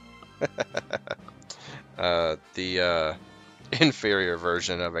 The inferior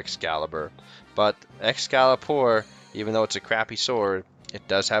version of Excalibur. But Excalibur, even though it's a crappy sword, it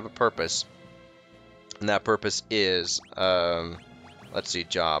does have a purpose. And that purpose is, let's see,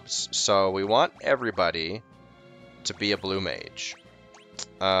 jobs. So we want everybody to be a blue mage.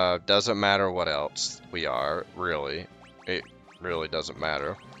 Doesn't matter what else we are, really. It really doesn't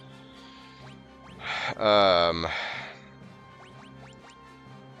matter. I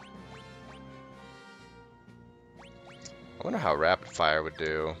wonder how rapid fire would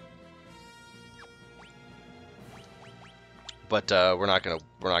do. But we're not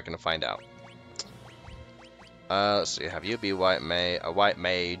gonna find out. Let's see. Have you be a white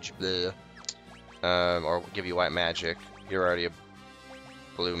mage, bleh. Or give you white magic. You're already a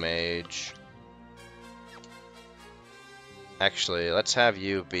blue mage. Actually, let's have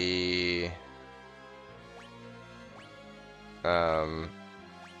you be a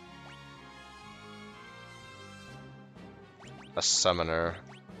summoner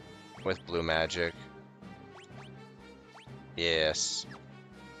with blue magic. Yes.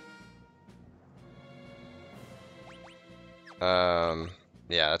 Yeah,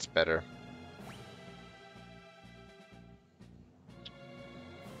 that's better.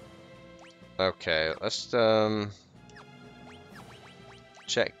 Okay, let's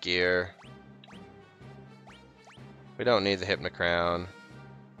check gear. We don't need the Hypnocrown.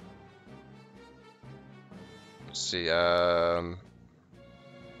 Let's see,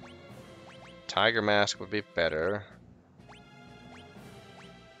 Tiger Mask would be better.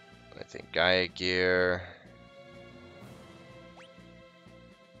 I think Gaia gear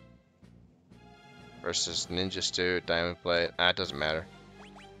versus Ninja Suit, Diamond Plate. It doesn't matter.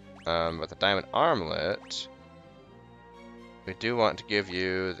 But the Diamond Armlet, we do want to give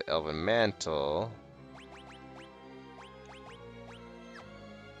you the Elven Mantle.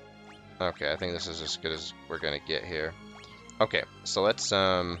 Okay, I think this is as good as we're gonna get here. Okay, so let's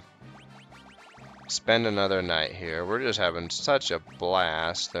spend another night here. We're just having such a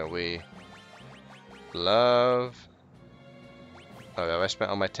blast that we love. Oh, have I spent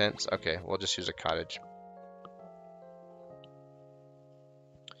all my tents? Okay, we'll just use a cottage.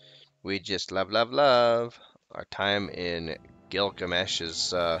 We just love, love, love. Our time in Gilgamesh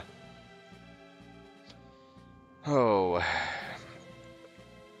is, oh,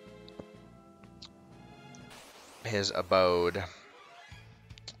 his abode.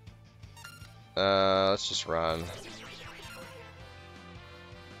 Let's just run.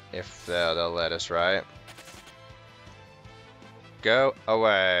 If they'll let us, right? Go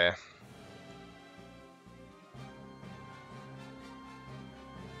away.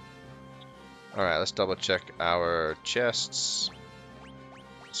 Alright, let's double check our chests.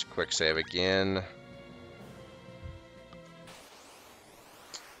 Let's quick save again.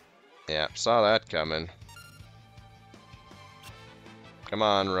 Yeah, saw that coming. Come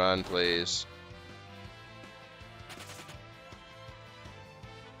on, run, please.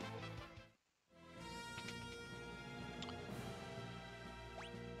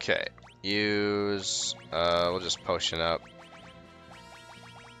 Okay, use, we'll just potion up.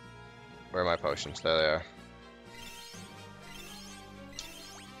 Where are my potions? There they are.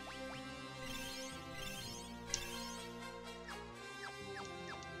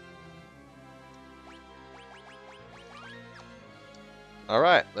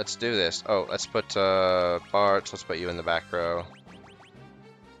 Alright, let's do this. Oh, let's put, Bart, let's put you in the back row.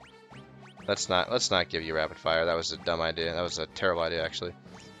 Let's not give you rapid fire. That was a dumb idea. That was a terrible idea, actually.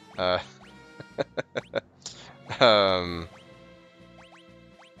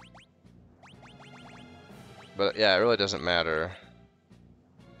 But yeah, it really doesn't matter.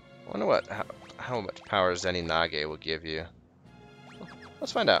 I wonder how much power Zenny Nage will give you.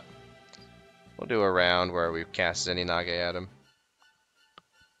 Let's find out. We'll do a round where we cast Zenny Nage at him.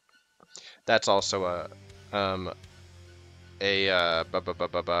 That's also a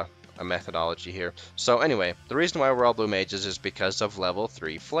methodology here. So anyway, the reason why we're all blue mages is because of level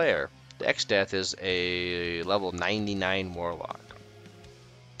 3 Flare. The Exdeath is a level 99 warlock.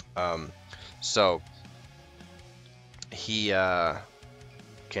 So he so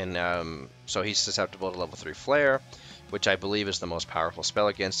he's susceptible to level 3 Flare, which I believe is the most powerful spell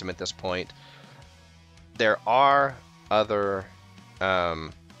against him at this point. There are other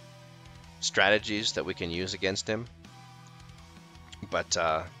strategies that we can use against him, but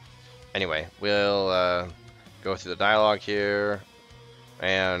anyway, we'll go through the dialogue here,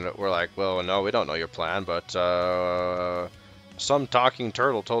 and we're like, well, no, we don't know your plan, but some talking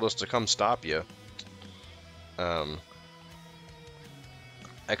turtle told us to come stop you.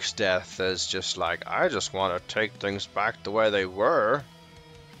 Exdeath is just like, I just want to take things back the way they were.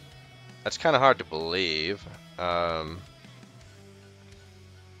 That's kind of hard to believe.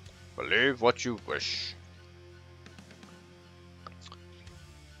 Believe what you wish.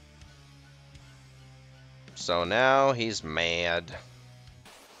 So now he's mad.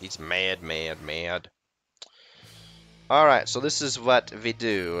 He's mad, mad, mad. Alright, so this is what we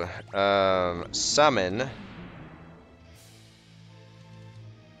do. Summon.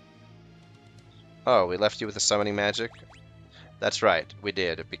 Oh, we left you with the summoning magic? That's right, we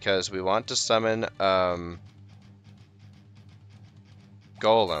did, because we want to summon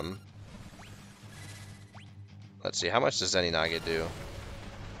Golem. Let's see, how much does Zeninaga do?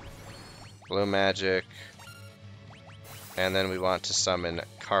 Blue magic. And then we want to summon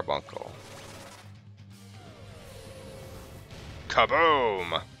Carbuncle.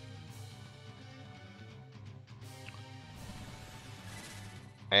 Kaboom!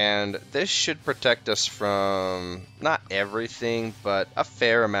 And this should protect us from, not everything, but a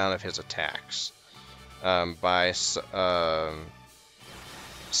fair amount of his attacks. By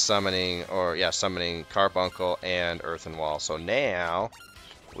summoning Carbuncle and Earthen Wall. So now,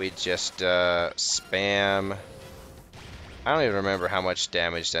 we just spam. I don't even remember how much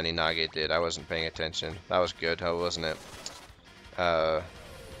damage Zenninage did. I wasn't paying attention. That was good, wasn't it?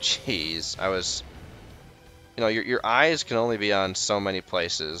 Jeez, I was... You know, your eyes can only be on so many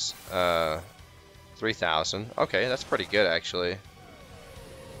places. 3,000. Okay, that's pretty good, actually.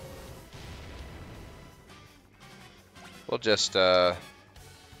 We'll just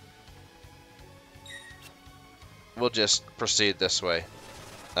proceed this way.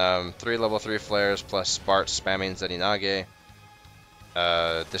 3 level 3 flares plus Bart spamming Zenninage.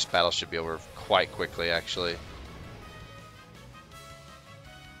 This battle should be over quite quickly, actually.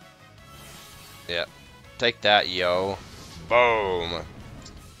 Yeah. Take that, yo. Boom!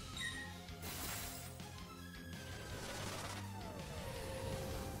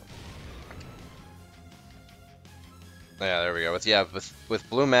 Yeah, there we go. With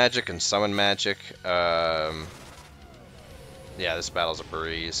blue magic and summon magic, yeah, this battle's a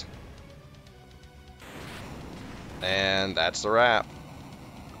breeze. And that's the wrap.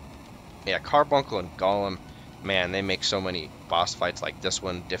 Yeah, Carbuncle and Golem, man, they make so many boss fights like this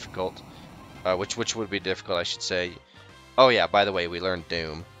one difficult. Which would be difficult, I should say. Oh yeah, by the way, we learned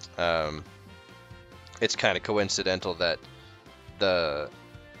Doom. Um, it's kind of coincidental that the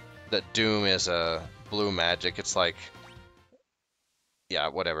that Doom is a blue magic. It's like, yeah,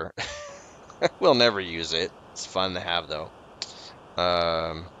 whatever. We'll never use it. It's fun to have though.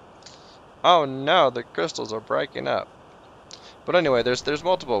 Um, oh no, the crystals are breaking up. But anyway, there's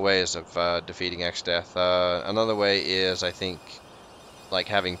multiple ways of defeating Exdeath. Another way is, I think, like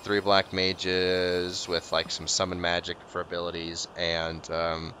having 3 black mages with like some summon magic for abilities, and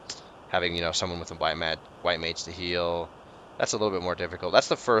having, you know, someone with a white mage to heal. That's a little bit more difficult. That's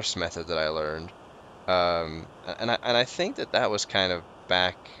the first method that I learned, and I think that was kind of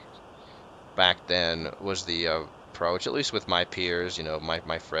back then was the approach, at least with my peers, you know,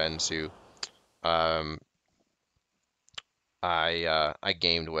 my friends who um, I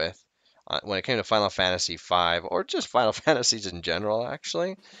gamed with. When it came to Final Fantasy V, or just Final Fantasies in general,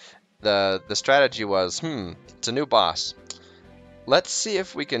 actually, the strategy was, it's a new boss. Let's see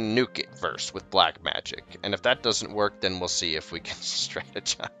if we can nuke it first with black magic, and if that doesn't work, then we'll see if we can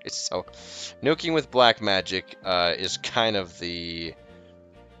strategize. So, nuking with black magic is kind of the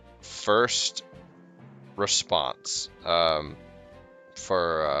first response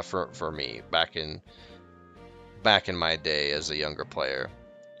for me back in my day as a younger player.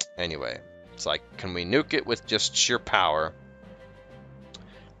 Anyway, it's like, can we nuke it with just sheer power?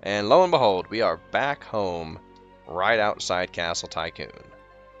 And lo and behold, we are back home, right outside Castle Tycoon.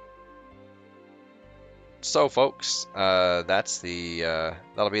 So, folks, that'll be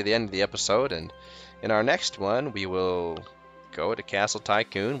the end of the episode, and in our next one, we will go to Castle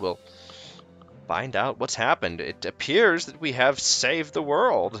Tycoon. We'll find out what's happened. It appears that we have saved the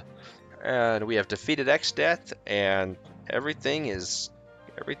world, and we have defeated Exdeath, and everything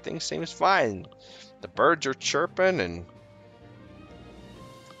seems fine. The birds are chirping, and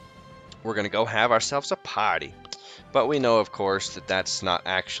we're gonna go have ourselves a party. But we know, of course, that that's not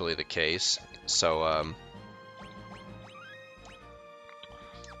actually the case. So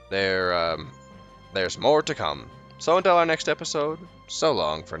there's more to come. So until our next episode, so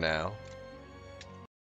long for now.